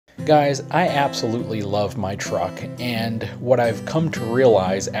Guys, I absolutely love my truck, and what I've come to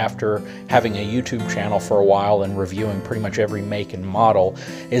realize after having a YouTube channel for a while and reviewing pretty much every make and model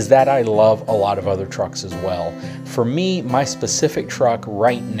is that I love a lot of other trucks as well. For me, my specific truck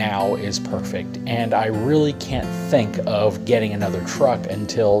right now is perfect, and I really can't think of getting another truck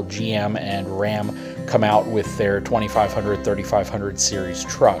until GM and Ram come out with their 2500, 3500 series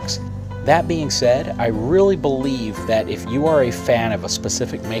trucks. That being said, I really believe that if you are a fan of a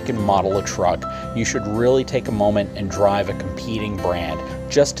specific make and model of truck, you should really take a moment and drive a competing brand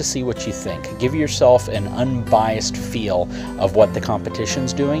just to see what you think. Give yourself an unbiased feel of what the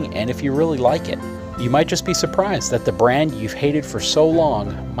competition's doing, and if you really like it. You might just be surprised that the brand you've hated for so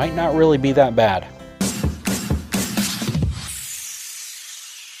long might not really be that bad.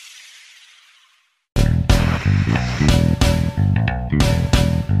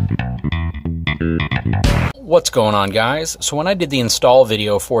 What's going on, guys? So when I did the install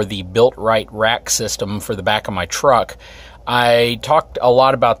video for the Built Right rack system for the back of my truck, I talked a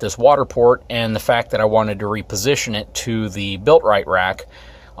lot about this Waterport and the fact that I wanted to reposition it to the Built Right rack.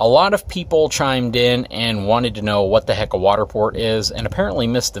 A lot of people chimed in and wanted to know what the heck a Waterport is, and apparently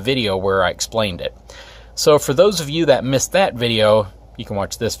missed the video where I explained it. So for those of you that missed that video, you can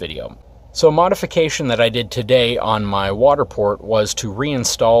watch this video. So a modification that I did today on my Waterport was to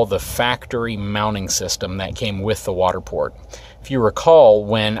reinstall the factory mounting system that came with the Waterport. If you recall,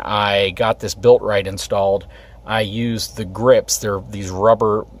 when I got this Built Right installed, I used the grips. They're these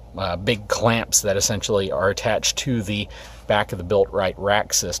rubber big clamps that essentially are attached to the back of the Built Right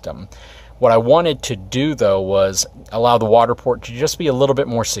rack system. What I wanted to do, though, was allow the Waterport to just be a little bit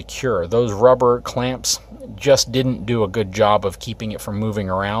more secure. Those rubber clamps just didn't do a good job of keeping it from moving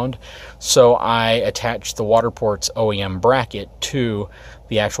around, so I attached the Waterport's OEM bracket to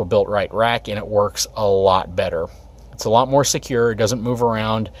the actual Built Right rack, and it works a lot better. It's a lot more secure. It doesn't move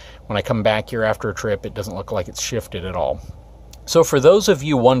around. When I come back here after a trip, it doesn't look like it's shifted at all. So for those of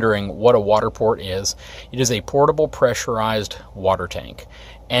you wondering what a Waterport is, it is a portable pressurized water tank,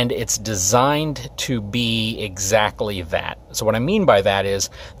 and it's designed to be exactly that. So what I mean by that is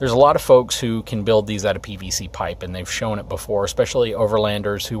there's a lot of folks who can build these out of PVC pipe, and they've shown it before, especially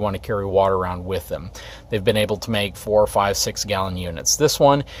overlanders who want to carry water around with them. They've been able to make 4, 5, 6 gallon units. This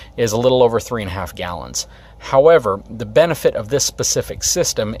one is a little over 3.5 gallons. However, the benefit of this specific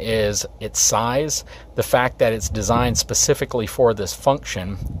system is its size, the fact that it's designed specifically for this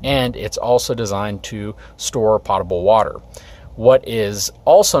function, and it's also designed to store potable water. What is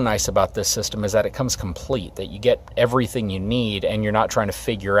also nice about this system is that it comes complete, that you get everything you need and you're not trying to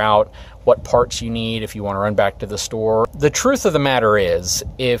figure out what parts you need if you want to run back to the store. The truth of the matter is,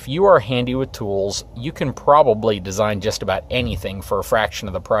 if you are handy with tools, you can probably design just about anything for a fraction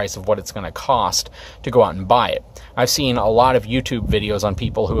of the price of what it's going to cost to go out and buy it. I've seen a lot of YouTube videos on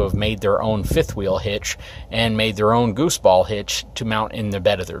people who have made their own fifth wheel hitch and made their own gooseball hitch to mount in the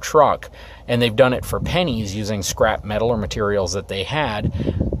bed of their truck. And they've done it for pennies using scrap metal or materials that they had,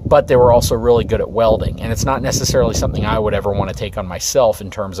 but they were also really good at welding. And it's not necessarily something I would ever want to take on myself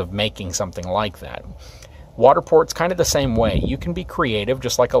in terms of making something like that. Waterport's kind of the same way. You can be creative,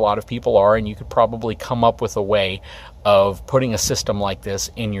 just like a lot of people are, and you could probably come up with a way of putting a system like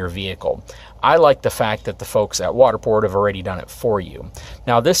this in your vehicle. I like the fact that the folks at Waterport have already done it for you.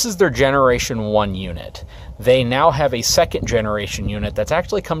 Now, this is their Generation 1 unit. They now have a second generation unit that's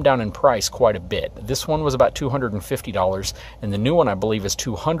actually come down in price quite a bit. This one was about $250, and the new one, I believe, is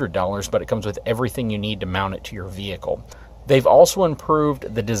 $200, but it comes with everything you need to mount it to your vehicle. They've also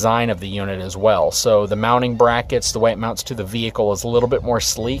improved the design of the unit as well. So the mounting brackets, the way it mounts to the vehicle is a little bit more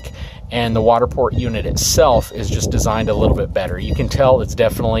sleek, and the Waterport unit itself is just designed a little bit better. You can tell it's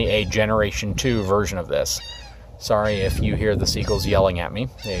definitely a Generation 2 version of this. Sorry if you hear the seagulls yelling at me.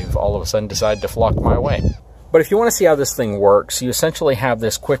 They've all of a sudden decided to flock my way. But if you want to see how this thing works, you essentially have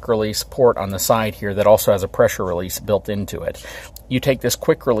this quick release port on the side here that also has a pressure release built into it. You take this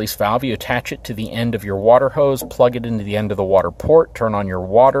quick release valve, you attach it to the end of your water hose, plug it into the end of the water port, turn on your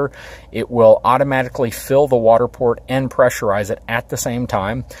water. It will automatically fill the water port and pressurize it at the same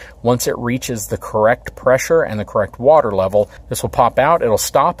time. Once it reaches the correct pressure and the correct water level, this will pop out, it'll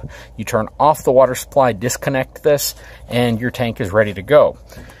stop. You turn off the water supply, disconnect this, and your tank is ready to go.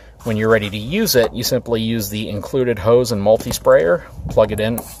 When you're ready to use it, you simply use the included hose and multi-sprayer, plug it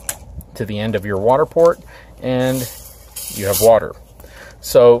in to the end of your water port, and you have water.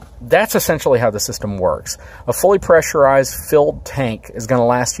 So that's essentially how the system works. A fully pressurized filled tank is going to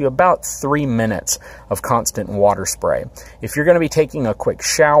last you about 3 minutes of constant water spray. If you're going to be taking a quick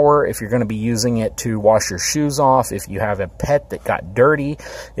shower, if you're going to be using it to wash your shoes off, if you have a pet that got dirty,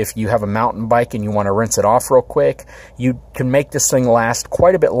 if you have a mountain bike and you want to rinse it off real quick, you can make this thing last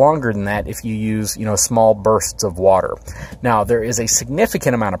quite a bit longer than that if you use, small bursts of water. Now, there is a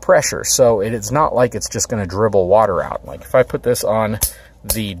significant amount of pressure, so it's not like it's just going to dribble water out. Like if I put this on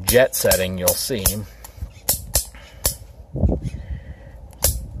the jet setting, you'll see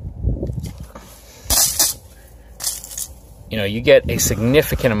you get a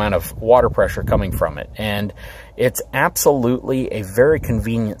significant amount of water pressure coming from it, and it's absolutely a very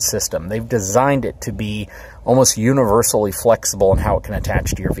convenient system. They've designed it to be almost universally flexible in how it can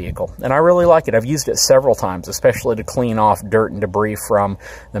attach to your vehicle, and I really like it. I've used it several times, especially to clean off dirt and debris from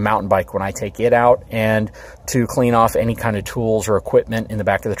the mountain bike when I take it out, and to clean off any kind of tools or equipment in the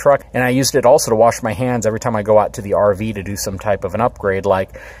back of the truck. And I used it also to wash my hands every time I go out to the RV to do some type of an upgrade,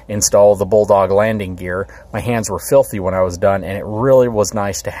 like install the Bulldog landing gear. My hands were filthy when I was done, and it really was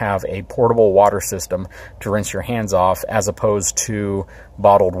nice to have a portable water system to rinse your hands off, as opposed to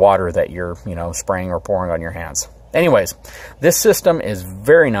bottled water that you're spraying or pouring on your hands. Anyways, this system is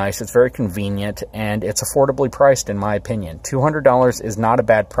very nice, it's very convenient, and it's affordably priced in my opinion. $200 is not a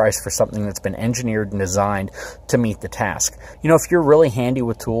bad price for something that's been engineered and designed to meet the task. If you're really handy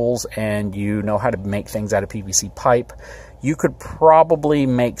with tools and you know how to make things out of PVC pipe, you could probably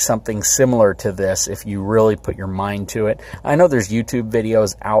make something similar to this if you really put your mind to it. I know there's YouTube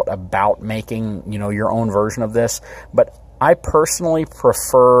videos out about making, your own version of this, but I personally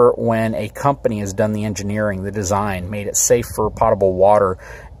prefer when a company has done the engineering, the design, made it safe for potable water,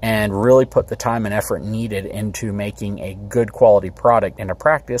 and really put the time and effort needed into making a good quality product into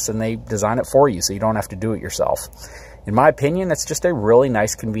practice, and they design it for you so you don't have to do it yourself. In my opinion, it's just a really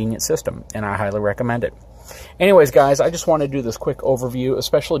nice, convenient system, and I highly recommend it. Anyways, guys, I just want to do this quick overview,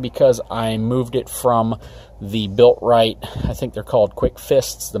 especially because I moved it from the Built Right, I think they're called Quick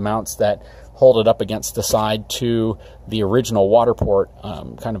Fists, the mounts that hold it up against the side, to the original Waterport,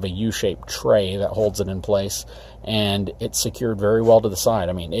 kind of a U-shaped tray that holds it in place, and it's secured very well to the side.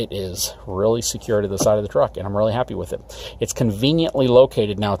 I mean, it is really secure to the side of the truck, and I'm really happy with it. It's conveniently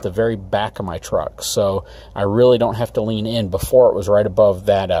located now at the very back of my truck, so I really don't have to lean in. Before, it was right above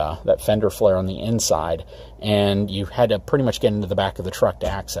that that fender flare on the inside, and you had to pretty much get into the back of the truck to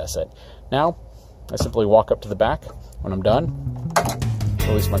access it. Now, I simply walk up to the back when I'm done,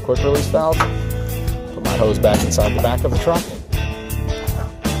 release my quick release valve, put my hose back inside the back of the truck,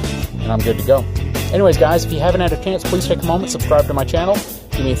 and I'm good to go. Anyways, guys, if you haven't had a chance, please take a moment, subscribe to my channel,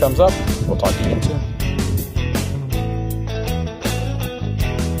 give me a thumbs up. We'll talk to you again soon.